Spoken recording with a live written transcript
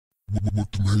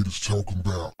What them haters talking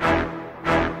about?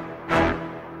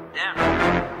 Damn.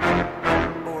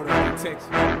 Order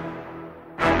protection.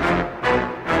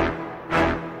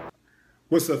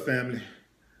 What's up, family?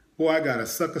 Boy, I got a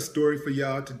sucker story for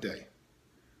y'all today.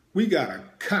 We got a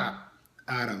cop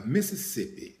out of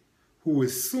Mississippi who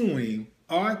is suing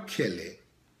R. Kelly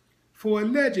for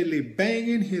allegedly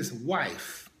banging his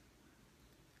wife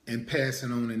and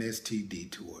passing on an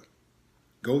STD to her.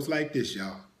 Goes like this,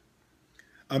 y'all.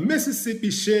 A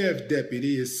Mississippi sheriff's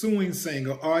deputy is suing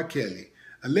singer R. Kelly,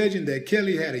 alleging that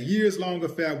Kelly had a years-long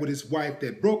affair with his wife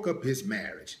that broke up his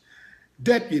marriage.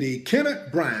 Deputy Kenneth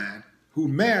Bryant, who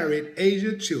married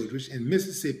Asia Childress in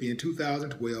Mississippi in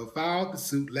 2012, filed the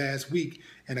suit last week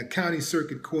in a county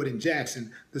circuit court in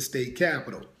Jackson, the state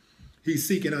capital. He's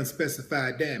seeking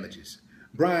unspecified damages.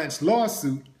 Bryant's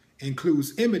lawsuit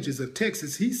includes images of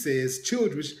texts he says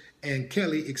Childress and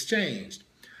Kelly exchanged.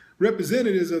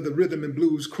 Representatives of the rhythm and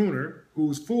blues crooner,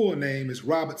 whose full name is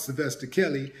Robert Sylvester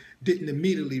Kelly, didn't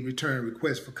immediately return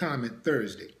requests for comment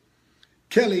Thursday.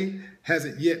 Kelly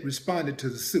hasn't yet responded to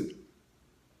the suit.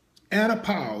 Anna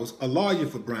Powles, a lawyer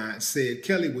for Bryant, said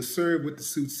Kelly was served with the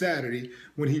suit Saturday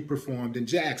when he performed in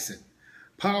Jackson.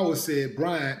 Powles said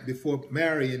Bryant, before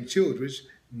marrying Childress,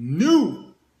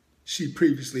 knew she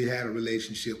previously had a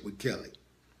relationship with Kelly.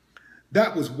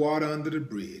 That was water under the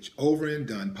bridge, over and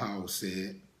done, Powles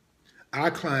said. Our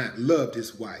client loved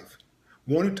his wife,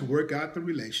 wanted to work out the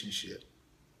relationship.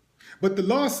 But the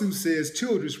lawsuit says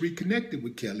Childress reconnected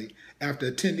with Kelly after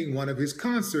attending one of his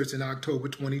concerts in October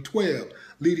 2012,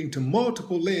 leading to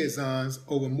multiple liaisons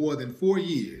over more than 4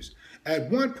 years.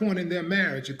 At one point in their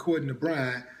marriage, according to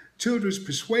Bryant, Childress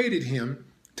persuaded him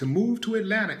to move to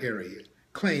Atlanta area,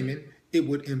 claiming it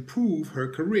would improve her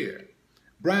career.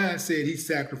 Bryant said he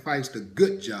sacrificed a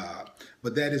good job,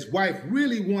 but that his wife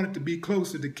really wanted to be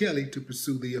closer to Kelly to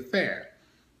pursue the affair.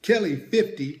 Kelly,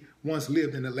 50, once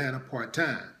lived in Atlanta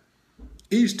part-time.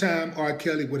 Each time R.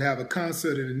 Kelly would have a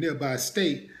concert in a nearby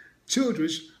state,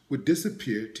 Childress would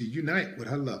disappear to unite with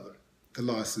her lover, the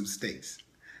lawsuit states.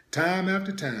 Time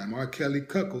after time, R. Kelly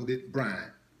cuckolded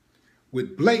Bryant,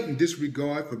 with blatant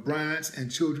disregard for Bryant's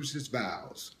and Childress's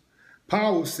vows.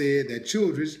 Powell said that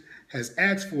Childress has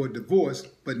asked for a divorce,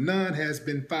 but none has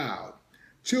been filed.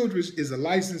 Childress is a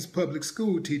licensed public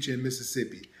school teacher in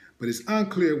Mississippi, but it's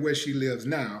unclear where she lives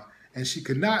now, and she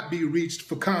could not be reached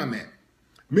for comment.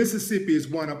 Mississippi is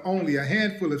one of only a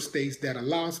handful of states that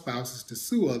allow spouses to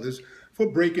sue others for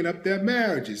breaking up their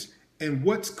marriages in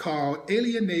what's called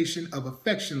alienation of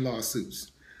affection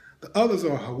lawsuits. The others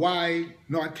are Hawaii,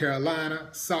 North Carolina,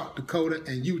 South Dakota,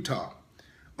 and Utah.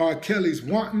 R. Kelly's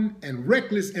wanton and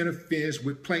reckless interference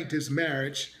with plaintiff's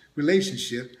marriage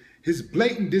relationship, his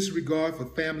blatant disregard for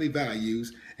family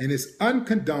values, and his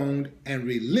uncondoned and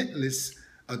relentless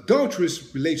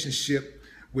adulterous relationship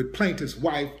with plaintiff's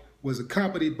wife was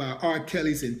accompanied by R.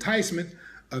 Kelly's enticement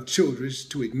of Childress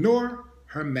to ignore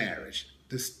her marriage,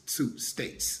 the suit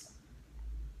states.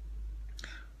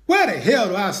 Where the hell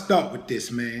do I start with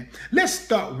this, man? Let's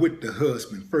start with the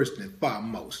husband first and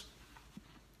foremost.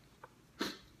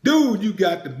 Dude, you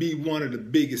got to be one of the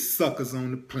biggest suckers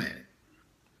on the planet.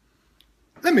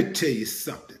 Let me tell you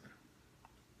something.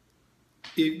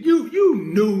 If you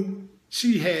knew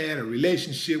she had a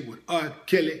relationship with R.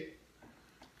 Kelly,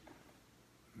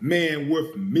 man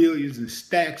worth millions and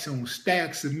stacks on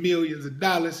stacks of millions of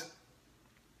dollars,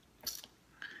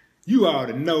 you ought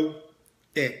to know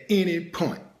at any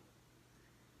point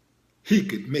he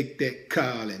could make that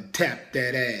call and tap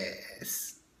that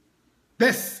ass.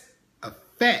 That's a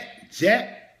fact,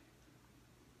 Jack.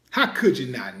 How could you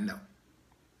not know?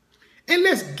 And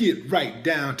let's get right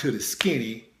down to the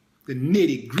skinny, the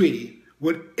nitty-gritty,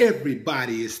 what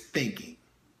everybody is thinking.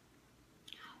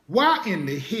 Why in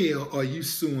the hell are you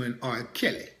suing R.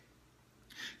 Kelly?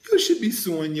 You should be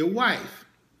suing your wife.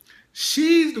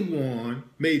 She's the one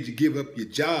made you give up your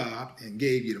job and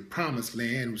gave you the promised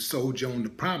land, who sold you on the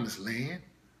promised land.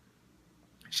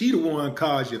 She the one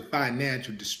caused your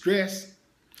financial distress.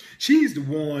 She's the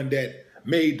one that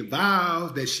made the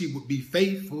vows that she would be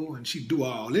faithful and she'd do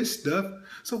all this stuff.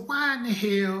 So why in the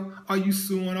hell are you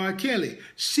suing R. Kelly?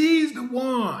 She's the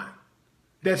one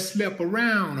that slept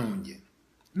around on you,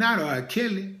 not R.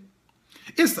 Kelly.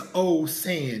 It's an old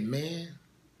saying, man.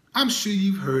 I'm sure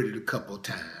you've heard it a couple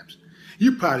times.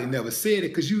 You probably never said it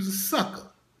because you was a sucker.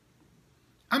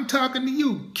 I'm talking to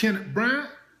you, Kenneth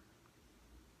Bryant.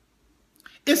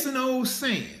 It's an old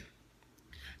saying.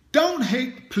 Don't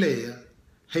hate the player,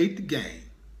 hate the game.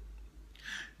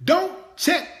 Don't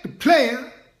check the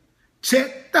player,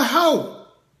 check the hoe.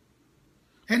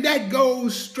 And that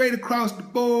goes straight across the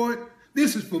board.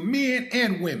 This is for men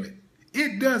and women.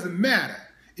 It doesn't matter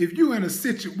if you're in a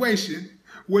situation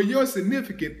where your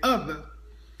significant other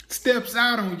steps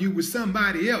out on you with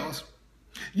somebody else.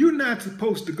 You're not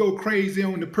supposed to go crazy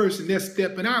on the person they're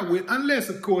stepping out with, unless,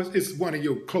 of course, it's one of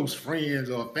your close friends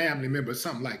or a family member or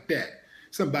something like that.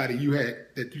 Somebody you had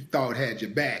that you thought had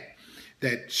your back,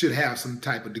 that should have some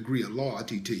type of degree of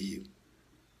loyalty to you.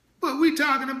 But we're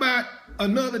talking about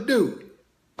another dude.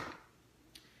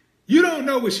 You don't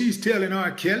know what she's telling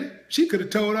R. Kelly. She could have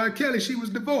told R. Kelly she was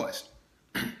divorced.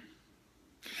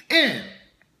 And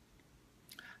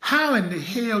how in the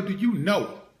hell do you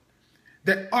know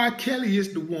that R. Kelly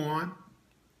is the one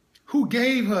who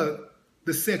gave her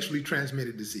the sexually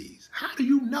transmitted disease? How do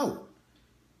you know?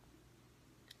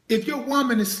 If your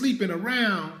woman is sleeping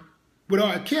around with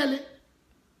R. Kelly,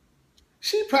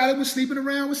 she probably was sleeping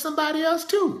around with somebody else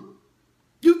too.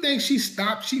 You think she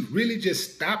really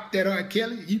just stopped at R.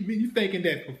 Kelly? You thinking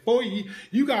that for 4 years,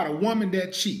 you got a woman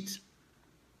that cheats.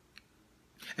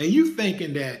 And you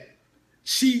thinking that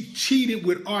she cheated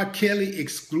with R. Kelly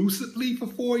exclusively for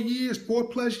 4 years,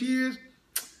 4+ years?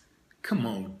 Come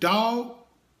on, dog.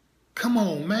 Come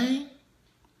on, man.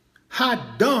 How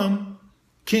dumb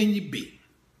can you be?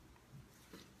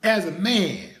 As a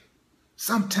man,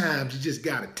 sometimes you just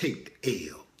gotta take the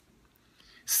L.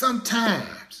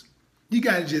 Sometimes you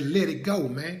gotta just let it go,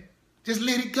 man. Just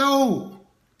let it go.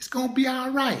 It's gonna be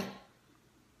all right.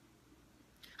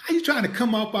 How you trying to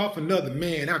come up off another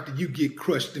man after you get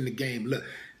crushed in the game? Look,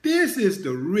 this is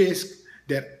the risk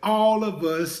that all of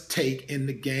us take in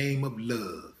the game of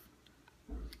love.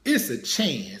 It's a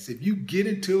chance if you get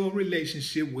into a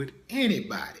relationship with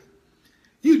anybody,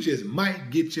 you just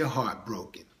might get your heart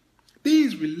broken.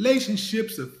 These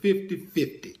relationships are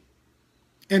 50-50.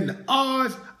 And the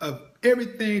odds of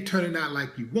everything turning out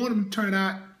like you want them to turn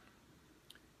out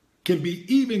can be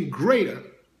even greater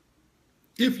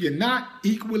if you're not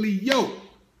equally yoked.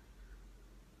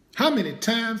 How many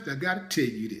times do I gotta tell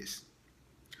you this?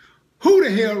 Who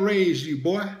the hell raised you,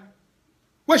 boy?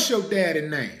 What's your daddy's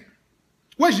name?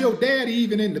 Was your daddy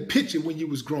even in the picture when you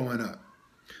was growing up?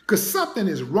 Because something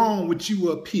is wrong with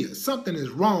you up here. Something is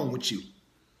wrong with you.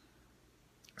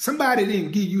 Somebody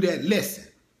didn't give you that lesson.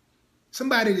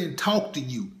 Somebody didn't talk to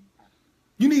you.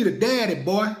 You need a daddy,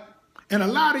 boy. And a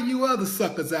lot of you other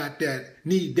suckers out there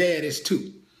need daddies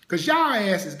too. Because y'all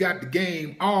asses got the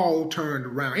game all turned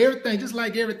around. Everything, just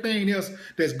like everything else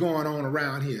that's going on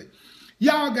around here.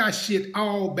 Y'all got shit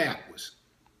all backwards.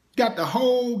 Got the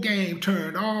whole game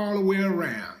turned all the way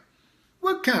around.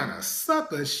 What kind of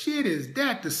sucker shit is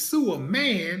that to sue a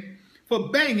man for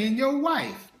banging your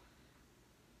wife?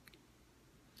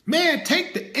 Man,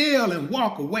 take the L and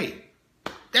walk away.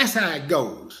 That's how it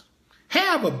goes.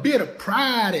 Have a bit of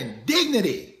pride and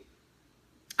dignity.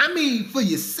 I mean, for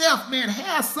yourself, man,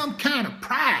 have some kind of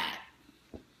pride.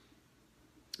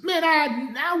 Man,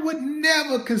 I would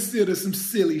never consider some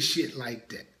silly shit like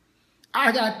that.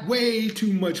 I got way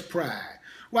too much pride.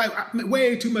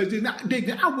 Way too much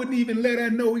dignity. I wouldn't even let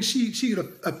her know she'd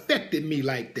affected me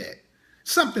like that.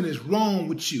 Something is wrong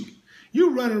with you.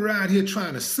 You running around here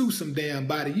trying to sue some damn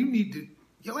body.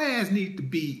 Your ass needs to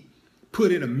be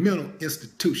put in a mental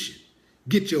institution.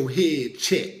 Get your head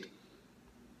checked.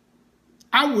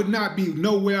 I would not be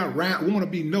want to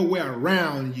be nowhere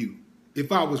around you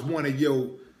if I was one of your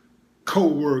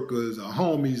co-workers or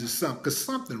homies or something, because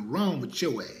something wrong with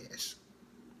your ass.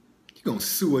 You're going to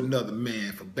sue another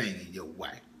man for banging your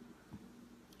wife.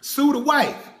 Sue the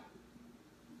wife.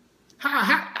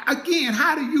 How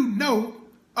do you know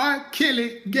R.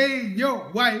 Kelly gave your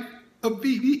wife a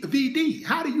VD?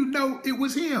 How do you know it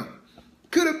was him?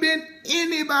 Could have been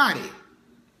anybody.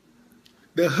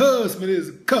 The husband is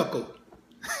a cuckold.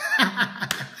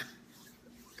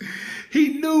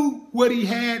 He knew what he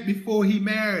had before he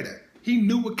married her. He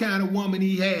knew what kind of woman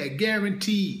he had,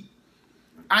 guaranteed.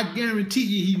 I guarantee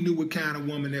you he knew what kind of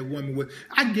woman that woman was.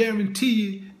 I guarantee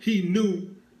you he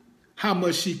knew how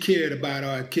much she cared about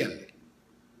R. Kelly.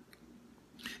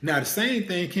 Now, the same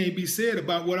thing can't be said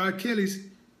about what R. Kelly's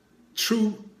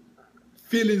true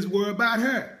feelings were about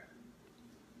her.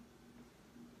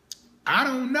 I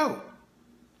don't know.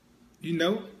 You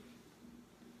know,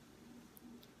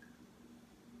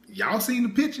 y'all seen the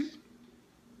pictures?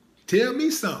 Tell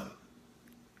me something.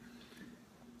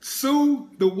 Sue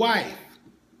the wife.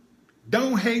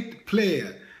 Don't hate the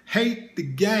player. Hate the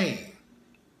game.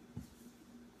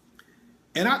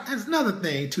 And that's another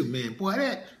thing too, man. Boy,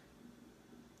 that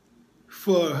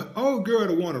for an old girl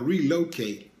to want to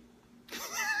relocate,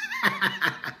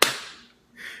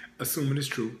 assuming it's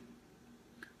true,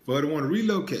 for her to want to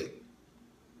relocate,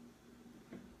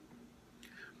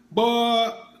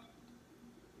 boy,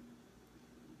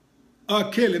 R.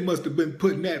 Kelly must have been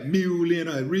putting that mule in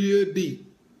her real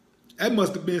deep. That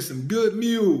must have been some good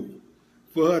mule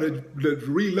for her to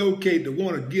relocate, to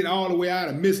want to get all the way out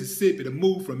of Mississippi, to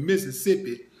move from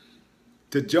Mississippi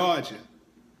to Georgia.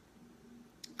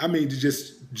 I mean, to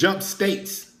just jump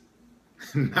states,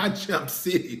 not jump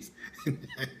cities,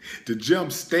 to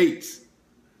jump states.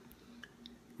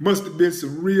 Must have been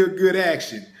some real good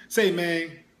action. Say,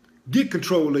 man, get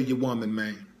control of your woman,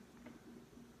 man.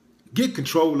 Get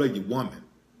control of your woman.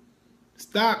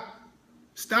 Stop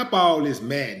all this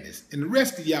madness. And the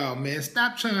rest of y'all, man,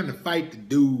 stop trying to fight the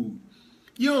dude.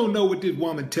 You don't know what this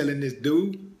woman telling this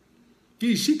dude.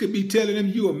 She could be telling him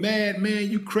you a madman,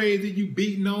 you crazy, you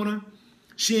beating on her.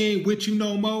 She ain't with you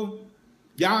no more.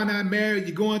 Y'all not married,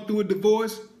 you're going through a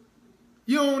divorce.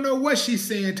 You don't know what she's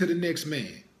saying to the next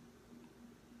man.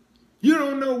 You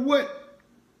don't know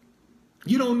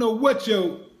what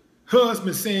your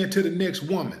husband's saying to the next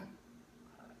woman.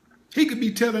 He could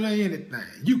be telling her anything.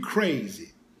 You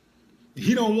crazy.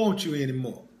 He don't want you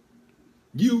anymore.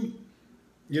 You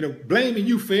know, blaming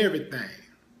you for everything.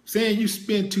 Saying you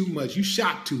spend too much, you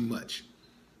shop too much.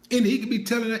 And he could be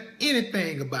telling her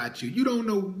anything about you. You don't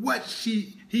know what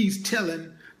he's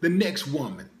telling the next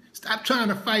woman. Stop trying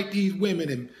to fight these women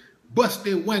and bust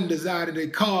their windows out of their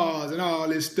cars and all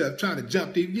this stuff, trying to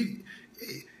jump these.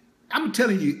 I'm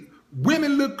telling you,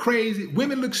 women look crazy,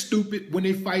 women look stupid when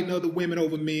they fighting other women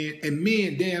over men, and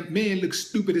men look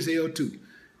stupid as hell too.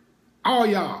 All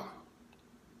y'all,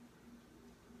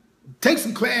 take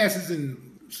some classes in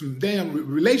some damn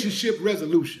relationship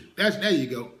resolution. There you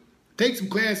go. Take some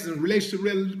classes in relationship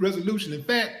resolution. In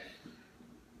fact,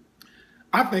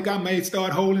 I think I may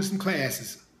start holding some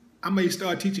classes. I may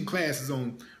start teaching classes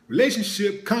on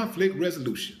relationship conflict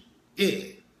resolution. Yeah,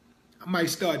 I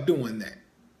might start doing that.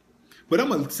 But I'm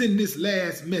going to send this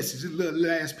last message, this little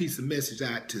last piece of message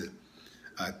out to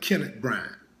Kenneth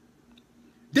Bryan.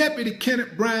 Deputy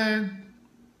Kenneth Bryan,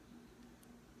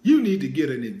 you need to get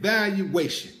an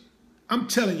evaluation. I'm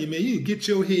telling you, man, you need to get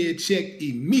your head checked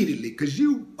immediately because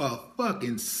you a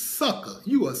fucking sucker.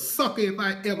 You a sucker if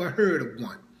I ever heard of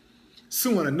one.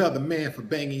 Suing another man for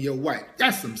banging your wife.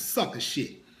 That's some sucker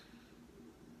shit.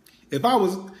 If I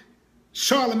was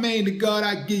Charlemagne the God,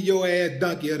 I'd give your ass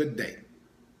donkey of the day.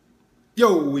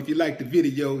 Yo, if you like the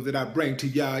videos that I bring to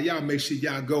y'all make sure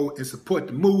y'all go and support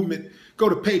the movement. Go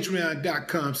to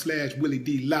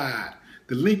patreon.com/WillieDLive.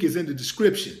 The link is in the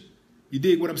description. You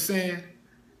dig what I'm saying?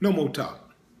 No more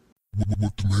talk.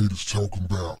 What the haters talking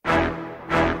about?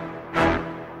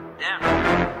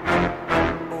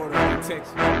 Order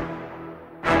protection.